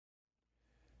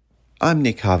I'm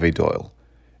Nick Harvey-Doyle,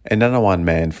 a Ngunnawal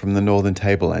man from the northern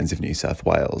tablelands of New South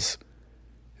Wales.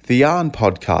 The Yarn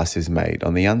podcast is made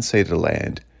on the unceded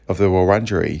land of the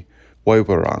Wurundjeri,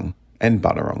 Woiwurrung and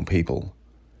Bunurong people.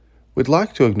 We'd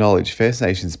like to acknowledge First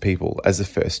Nations people as the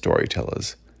first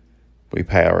storytellers. We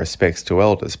pay our respects to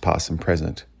elders past and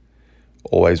present.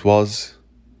 Always was,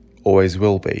 always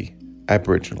will be,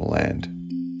 Aboriginal land.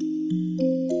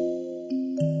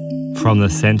 From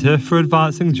the Centre for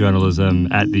Advancing Journalism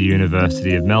at the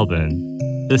University of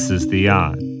Melbourne, this is The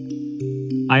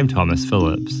Yarn. I'm Thomas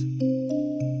Phillips.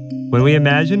 When we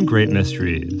imagine great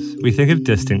mysteries, we think of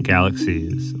distant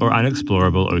galaxies or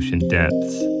unexplorable ocean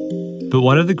depths. But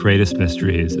one of the greatest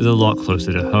mysteries is a lot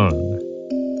closer to home.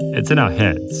 It's in our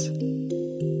heads.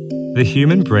 The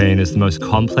human brain is the most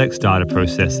complex data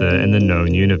processor in the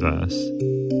known universe,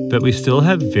 but we still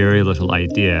have very little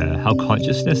idea how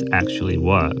consciousness actually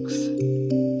works.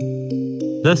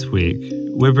 This week,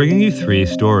 we're bringing you 3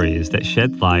 stories that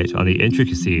shed light on the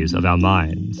intricacies of our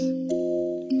minds.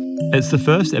 It's the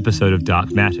first episode of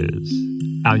Dark Matters,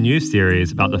 our new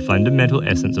series about the fundamental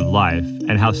essence of life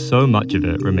and how so much of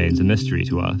it remains a mystery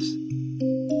to us.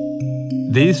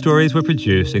 These stories were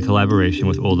produced in collaboration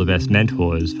with all the best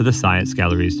mentors for the Science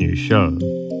Gallery's new show,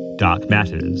 Dark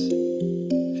Matters.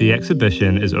 The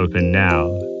exhibition is open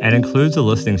now and includes a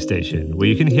listening station where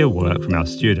you can hear work from our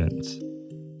students.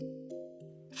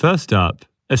 First up,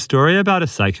 a story about a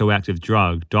psychoactive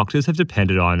drug doctors have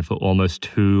depended on for almost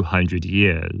 200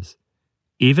 years,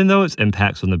 even though its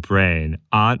impacts on the brain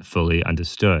aren't fully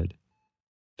understood.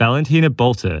 Valentina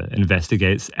Bolter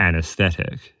investigates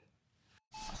anesthetic.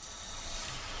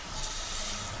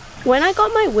 When I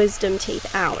got my wisdom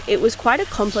teeth out, it was quite a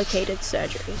complicated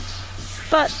surgery.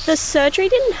 But the surgery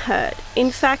didn't hurt.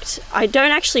 In fact, I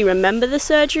don't actually remember the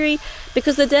surgery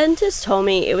because the dentist told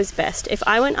me it was best if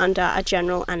I went under a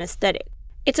general anesthetic.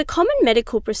 It's a common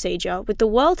medical procedure with the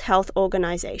World Health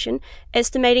Organization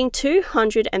estimating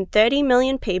 230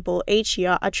 million people each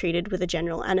year are treated with a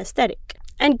general anesthetic.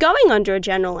 And going under a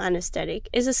general anesthetic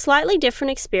is a slightly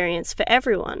different experience for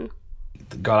everyone.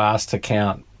 Got asked to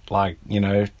count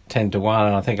 10 to 1,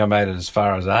 and I think I made it as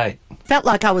far as 8. Felt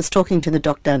like I was talking to the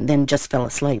doctor and then just fell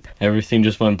asleep. Everything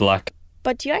just went black.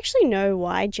 But do you actually know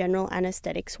why general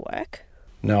anesthetics work?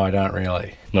 No, I don't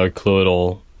really. No clue at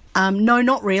all. No,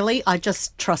 not really. I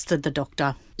just trusted the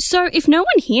doctor. So if no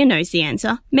one here knows the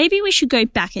answer, maybe we should go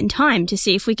back in time to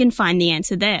see if we can find the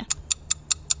answer there.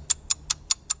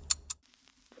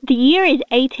 The year is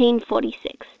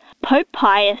 1846. Pope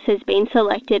Pius has been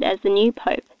selected as the new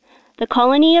pope. The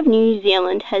colony of New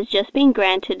Zealand has just been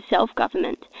granted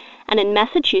self-government, and in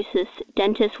Massachusetts,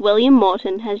 dentist William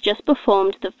Morton has just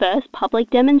performed the first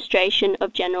public demonstration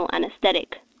of general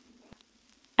anesthetic.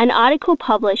 An article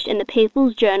published in the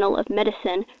People's Journal of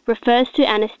Medicine refers to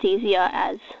anesthesia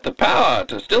as the power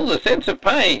to still the sense of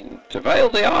pain, to veil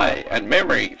the eye and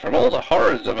memory from all the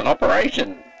horrors of an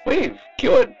operation. We've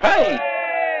cured pain.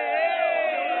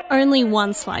 Only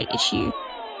one slight issue.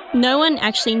 No one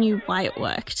actually knew why it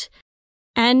worked.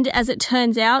 And as it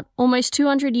turns out, almost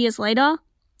 200 years later,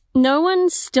 no one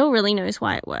still really knows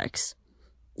why it works.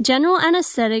 General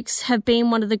anesthetics have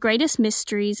been one of the greatest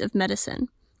mysteries of medicine,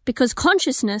 because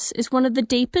consciousness is one of the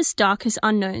deepest, darkest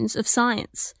unknowns of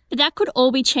science. But that could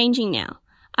all be changing now.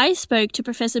 I spoke to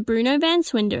Professor Bruno van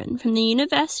Swinderen from the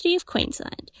University of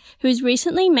Queensland, who has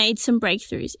recently made some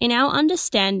breakthroughs in our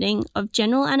understanding of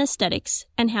general anesthetics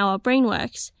and how our brain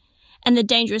works, and the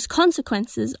dangerous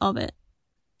consequences of it.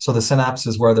 So the synapse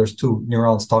is where there's 2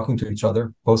 neurons talking to each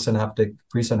other, postsynaptic,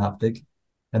 presynaptic,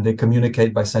 and they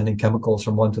communicate by sending chemicals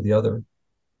from one to the other.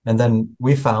 And then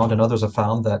we found, and others have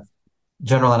found, that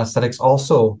general anesthetics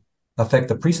also affect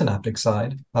the presynaptic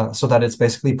side, so that it's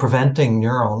basically preventing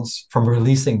neurons from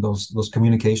releasing those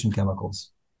communication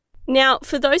chemicals. Now,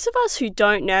 for those of us who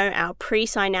don't know our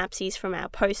presynapses from our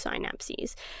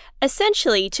postsynapses,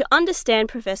 essentially, to understand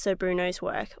Professor Bruno's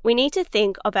work, we need to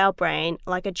think of our brain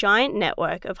like a giant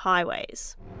network of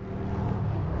highways.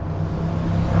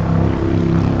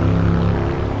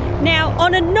 Now,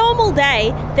 on a normal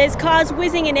day, there's cars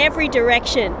whizzing in every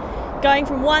direction, going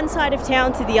from one side of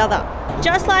town to the other.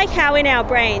 Just like how in our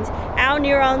brains, our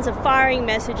neurons are firing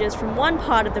messages from one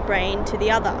part of the brain to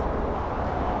the other.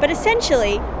 But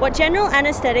essentially, what general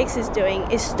anesthetics is doing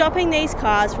is stopping these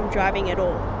cars from driving at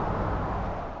all.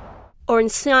 Or in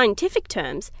scientific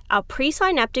terms, our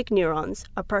presynaptic neurons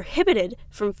are prohibited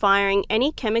from firing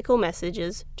any chemical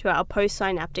messages to our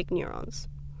postsynaptic neurons.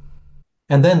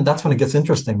 And then that's when it gets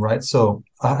interesting, right? So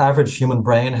an average human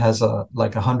brain has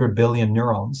 100 billion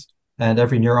neurons, and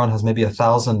every neuron has maybe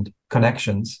 1,000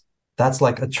 connections. That's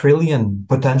like 1 trillion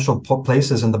potential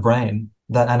places in the brain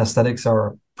that anesthetics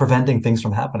are preventing things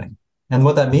from happening. And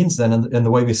what that means then, in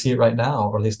the way we see it right now,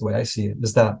 or at least the way I see it,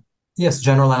 is that, yes,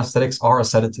 general anesthetics are a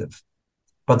sedative,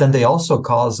 but then they also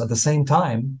cause, at the same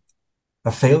time,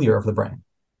 a failure of the brain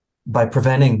by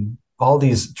preventing all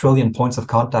these trillion points of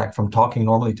contact from talking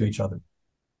normally to each other.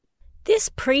 This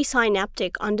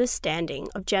presynaptic understanding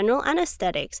of general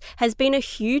anesthetics has been a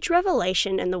huge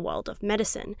revelation in the world of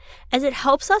medicine, as it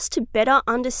helps us to better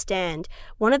understand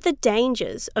one of the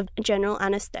dangers of general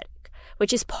anesthetic,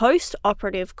 which is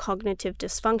post-operative cognitive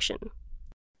dysfunction.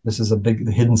 This is a big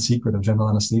hidden secret of general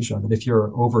anesthesia, that if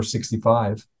you're over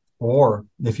 65, or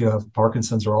if you have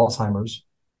Parkinson's or Alzheimer's,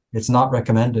 it's not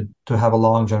recommended to have a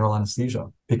long general anesthesia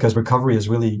because recovery is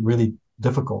really, really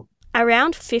difficult.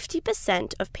 Around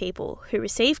 50% of people who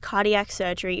receive cardiac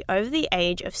surgery over the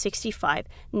age of 65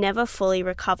 never fully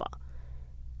recover.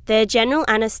 Their general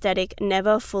anesthetic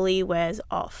never fully wears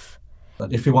off.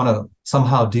 But if you want to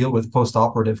somehow deal with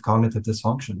post-operative cognitive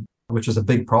dysfunction, which is a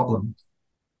big problem,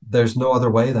 there's no other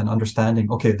way than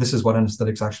understanding, okay, this is what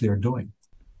anesthetics actually are doing.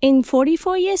 In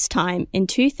 44 years' time, in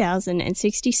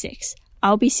 2066,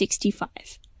 I'll be 65.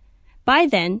 By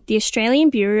then, the Australian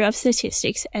Bureau of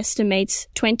Statistics estimates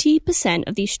 20%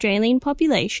 of the Australian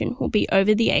population will be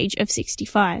over the age of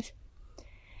 65.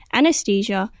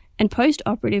 Anesthesia and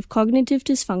post-operative cognitive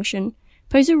dysfunction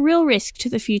pose a real risk to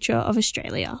the future of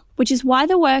Australia, which is why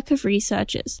the work of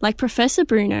researchers like Professor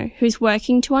Bruno, who's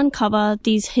working to uncover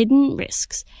these hidden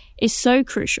risks, is so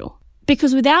crucial.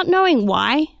 Because without knowing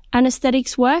why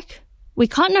anesthetics work, we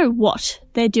can't know what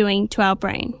they're doing to our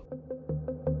brain.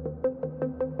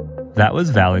 That was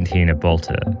Valentina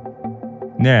Bolter.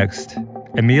 Next,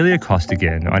 Amelia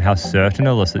Costigan on how certain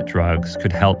illicit drugs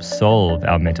could help solve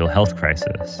our mental health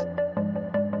crisis.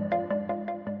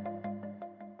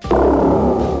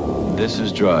 This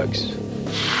is drugs.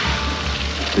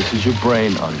 This is your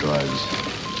brain on drugs.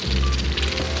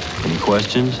 Any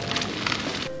questions?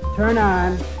 Turn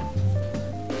on.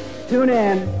 Tune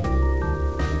in.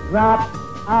 Drop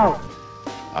out.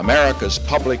 America's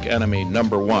public enemy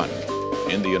number one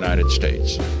in the United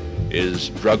States is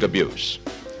drug abuse.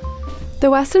 The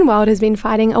Western world has been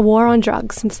fighting a war on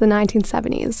drugs since the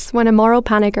 1970s, when a moral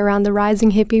panic around the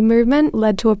rising hippie movement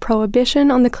led to a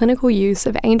prohibition on the clinical use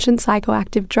of ancient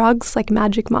psychoactive drugs like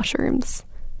magic mushrooms.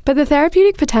 But the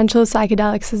therapeutic potential of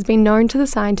psychedelics has been known to the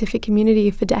scientific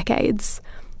community for decades.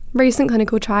 Recent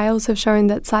clinical trials have shown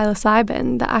that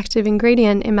psilocybin, the active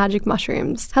ingredient in magic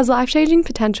mushrooms, has life-changing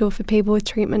potential for people with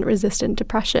treatment-resistant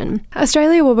depression.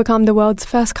 Australia will become the world's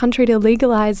first country to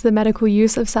legalise the medical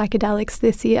use of psychedelics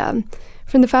this year.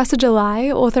 From the 1st of July,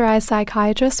 authorised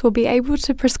psychiatrists will be able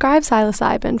to prescribe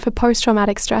psilocybin for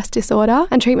post-traumatic stress disorder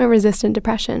and treatment-resistant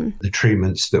depression. The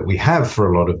treatments that we have for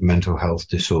a lot of mental health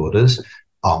disorders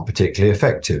aren't particularly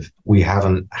effective. We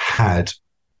haven't had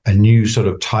a new sort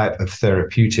of type of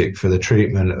therapeutic for the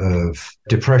treatment of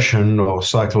depression or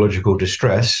psychological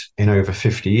distress in over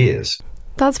 50 years.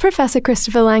 That's Professor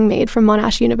Christopher Langmead from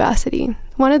Monash University,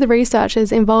 one of the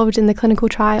researchers involved in the clinical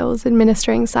trials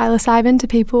administering psilocybin to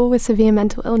people with severe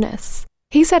mental illness.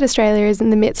 He said Australia is in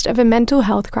the midst of a mental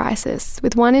health crisis,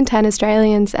 with 1 in 10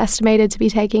 Australians estimated to be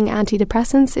taking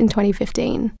antidepressants in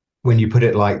 2015. When you put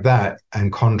it like that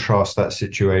and contrast that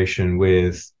situation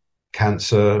with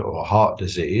cancer or heart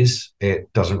disease,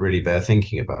 it doesn't really bear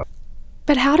thinking about.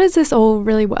 But how does this all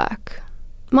really work?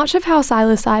 Much of how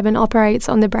psilocybin operates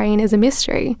on the brain is a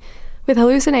mystery, with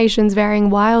hallucinations varying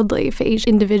wildly for each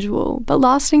individual, but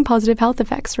lasting positive health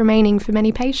effects remaining for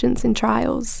many patients in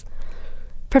trials.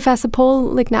 Professor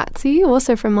Paul Lignazzi,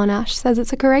 also from Monash, says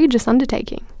it's a courageous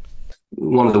undertaking.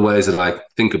 One of the ways that I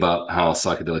think about how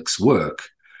psychedelics work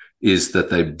is that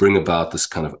they bring about this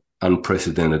kind of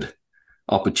unprecedented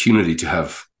opportunity to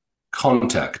have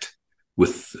contact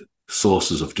with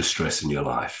sources of distress in your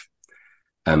life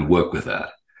and work with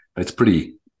that. It's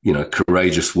pretty,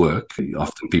 courageous work.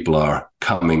 Often people are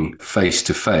coming face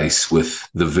to face with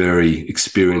the very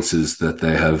experiences that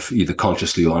they have either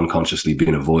consciously or unconsciously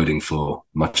been avoiding for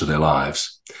much of their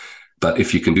lives. But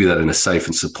if you can do that in a safe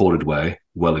and supported way,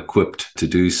 well equipped to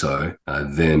do so,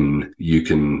 then you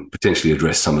can potentially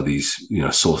address some of these,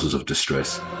 sources of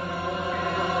distress.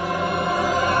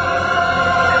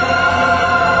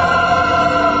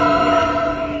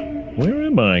 Where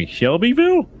am I?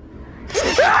 Shelbyville?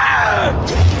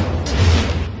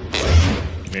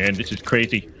 Man, this is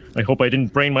crazy. I hope I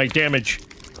didn't brain my damage.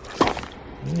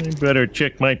 I better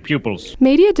check my pupils.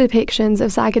 Media depictions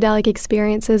of psychedelic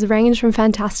experiences range from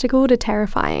fantastical to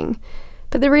terrifying.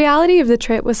 But the reality of the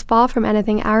trip was far from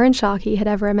anything Aaron Sharkey had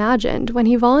ever imagined when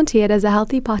he volunteered as a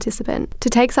healthy participant to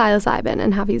take psilocybin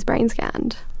and have his brain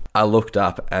scanned. I looked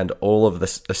up and all of a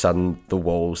sudden the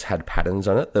walls had patterns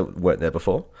on it that weren't there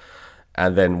before.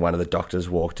 And then one of the doctors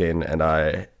walked in and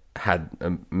I had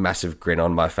a massive grin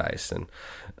on my face and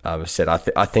said,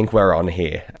 I think we're on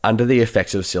here. Under the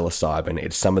effects of psilocybin,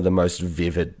 it's some of the most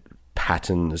vivid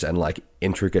patterns and like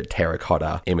intricate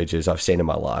terracotta images I've seen in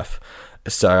my life.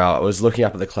 So I was looking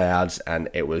up at the clouds and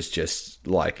it was just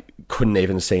like, couldn't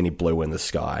even see any blue in the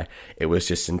sky. It was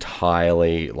just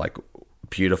entirely like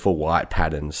beautiful white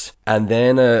patterns. And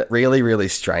then a really, really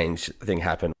strange thing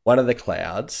happened. One of the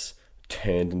clouds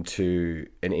turned into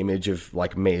an image of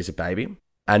like me as a baby.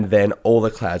 And then all the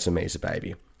clouds of me as a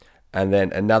baby. And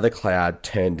then another cloud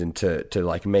turned into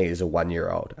like me as a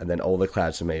 1-year-old. And then all the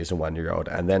clouds of me as a 1-year-old.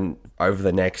 And then over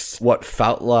the next, what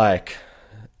felt like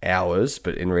hours,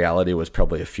 but in reality was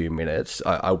probably a few minutes,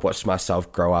 I watched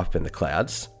myself grow up in the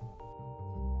clouds.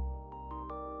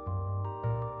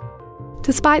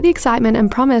 Despite the excitement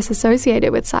and promise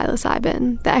associated with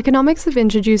psilocybin, the economics of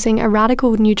introducing a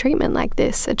radical new treatment like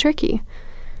this are tricky.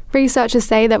 Researchers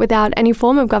say that without any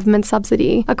form of government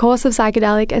subsidy, a course of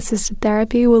psychedelic-assisted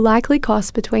therapy will likely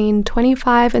cost between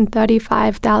 $25,000 and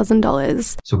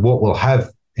 $35,000. So what we'll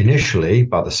have initially,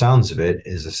 by the sounds of it,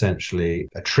 is essentially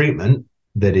a treatment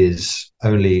that is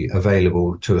only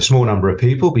available to a small number of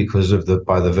people because of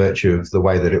by the virtue of the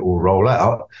way that it will roll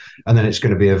out. And then it's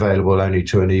going to be available only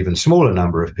to an even smaller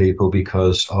number of people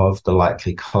because of the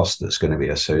likely cost that's going to be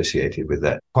associated with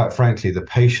that. Quite frankly, the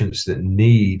patients that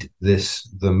need this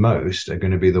the most are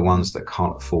going to be the ones that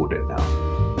can't afford it now.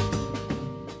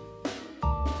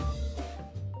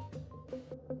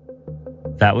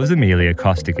 That was Amelia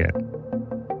Costigan.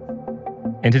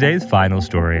 In today's final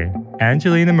story,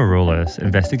 Angelina Maroulis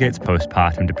investigates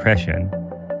postpartum depression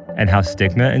and how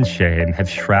stigma and shame have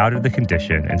shrouded the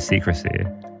condition in secrecy.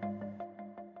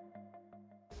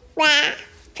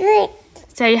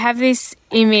 So you have this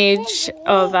image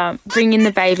of bringing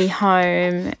the baby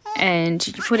home and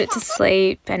you put it to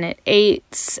sleep and it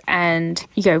eats and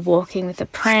you go walking with a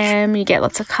pram, you get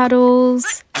lots of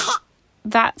cuddles.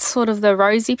 That's sort of the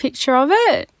rosy picture of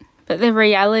it. But the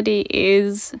reality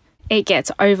is it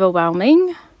gets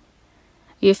overwhelming.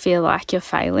 You feel like you're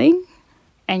failing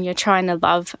and you're trying to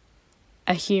love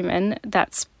a human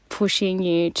that's pushing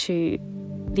you to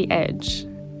the edge.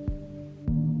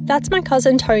 That's my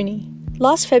cousin Tony.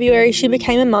 Last February, she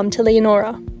became a mum to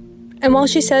Leonora. And while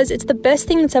she says it's the best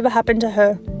thing that's ever happened to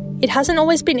her, it hasn't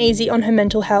always been easy on her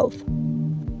mental health.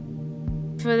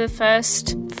 For the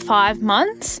first 5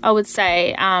 months, I would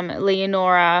say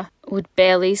Leonora would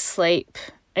barely sleep.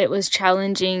 It was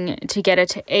challenging to get her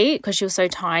to eat because she was so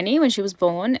tiny when she was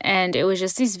born, and it was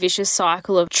just this vicious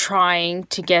cycle of trying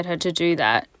to get her to do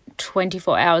that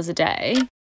 24 hours a day.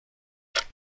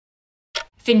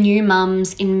 For new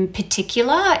mums in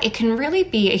particular, it can really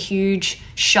be a huge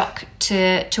shock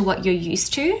to what you're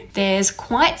used to. There's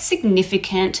quite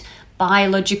significant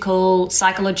biological,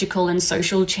 psychological and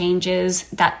social changes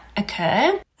that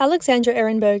occur. Alexandra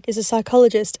Ehrenberg is a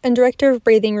psychologist and director of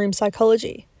Breathing Room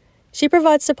Psychology. She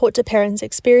provides support to parents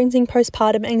experiencing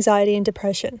postpartum anxiety and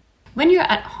depression. When you're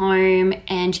at home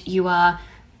and you are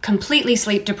completely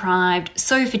sleep deprived,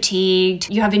 so fatigued,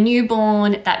 you have a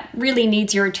newborn that really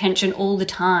needs your attention all the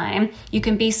time, you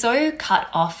can be so cut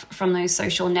off from those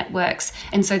social networks.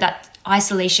 And so that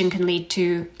isolation can lead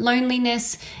to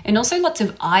loneliness and also lots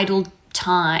of idle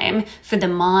time for the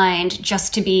mind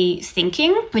just to be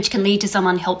thinking, which can lead to some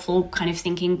unhelpful kind of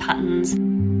thinking patterns.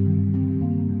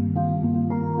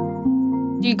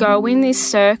 You go in this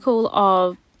circle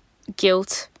of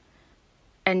guilt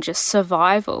and just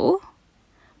survival,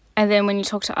 and then when you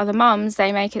talk to other mums,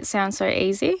 they make it sound so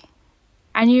easy.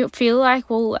 And you feel like,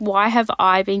 well, why have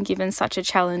I been given such a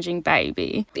challenging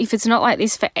baby? If it's not like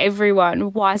this for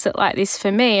everyone, why is it like this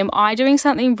for me? Am I doing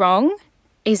something wrong?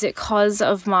 Is it because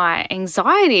of my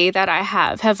anxiety that I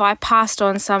have? Have I passed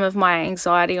on some of my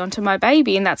anxiety onto my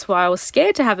baby? And that's why I was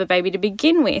scared to have a baby to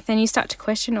begin with. And you start to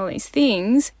question all these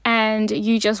things and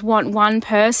you just want one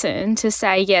person to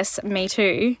say, yes, me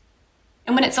too.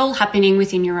 And when it's all happening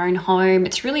within your own home,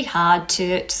 it's really hard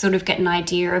to sort of get an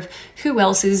idea of who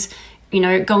else is,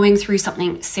 going through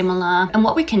something similar. And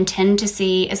what we can tend to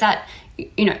see is that,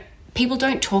 people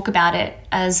don't talk about it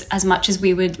as much as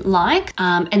we would like.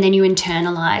 And then you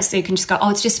internalize. So you can just go, oh,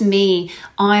 it's just me.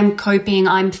 I'm coping.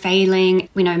 I'm failing.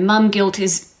 Mum guilt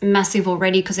is massive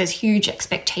already because there's huge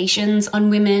expectations on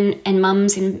women and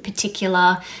mums in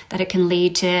particular that it can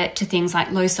lead to things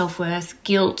like low self-worth,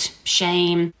 guilt,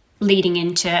 shame, leading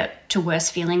into worse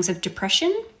feelings of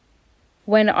depression.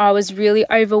 When I was really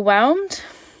overwhelmed,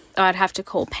 I'd have to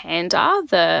call Panda,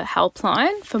 the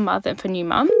helpline for new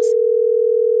mums.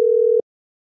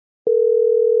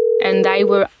 and they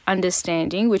were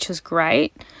understanding, which was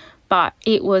great. But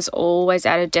it was always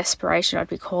out of desperation I'd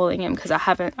be calling him because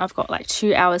I've got like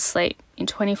 2 hours sleep in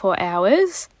 24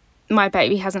 hours. My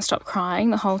baby hasn't stopped crying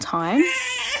the whole time.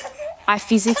 I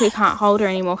physically can't hold her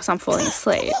anymore because I'm falling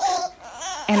asleep.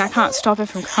 And I can't stop her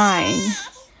from crying.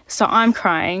 So I'm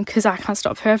crying because I can't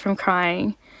stop her from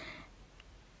crying.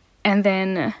 And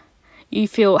then you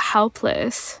feel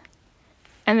helpless.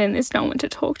 And then there's no one to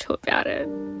talk to about it.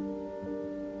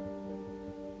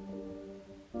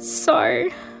 So,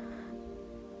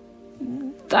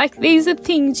 like, these are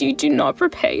things you do not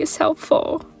prepare yourself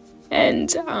for.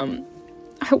 And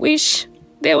I wish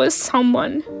there was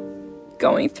someone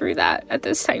going through that at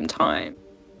the same time.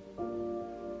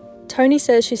 Tony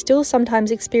says she still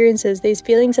sometimes experiences these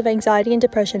feelings of anxiety and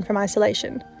depression from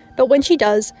isolation. But when she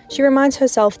does, she reminds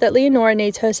herself that Leonora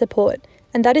needs her support,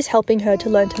 and that is helping her to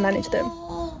learn to manage them.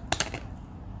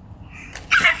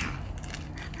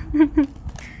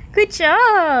 Good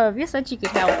job. You're such a good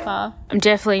helper. I'm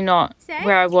definitely not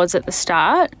where I was at the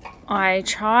start. I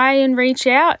try and reach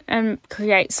out and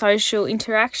create social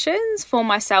interactions for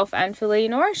myself and for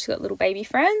Leonora. She's got little baby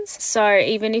friends. So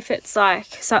even if it's like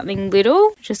something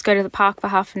little, just go to the park for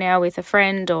half an hour with a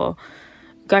friend or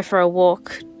go for a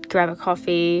walk, grab a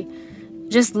coffee.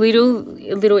 Just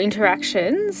little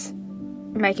interactions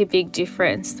make a big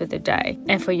difference for the day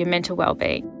and for your mental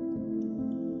well-being.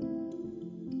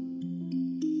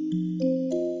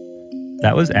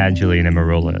 That was Angelina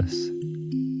Maroulis.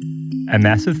 A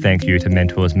massive thank you to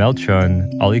mentors Mel Chun,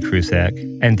 Ollie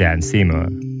Krusek, and Dan Seymour.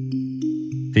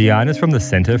 The Yarn is from the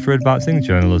Centre for Advancing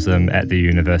Journalism at the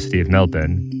University of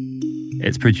Melbourne.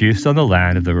 It's produced on the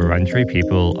land of the Wurundjeri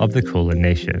people of the Kulin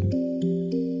Nation.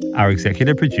 Our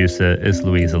executive producer is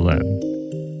Louisa Lim.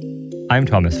 I'm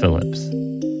Thomas Phillips.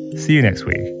 See you next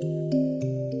week.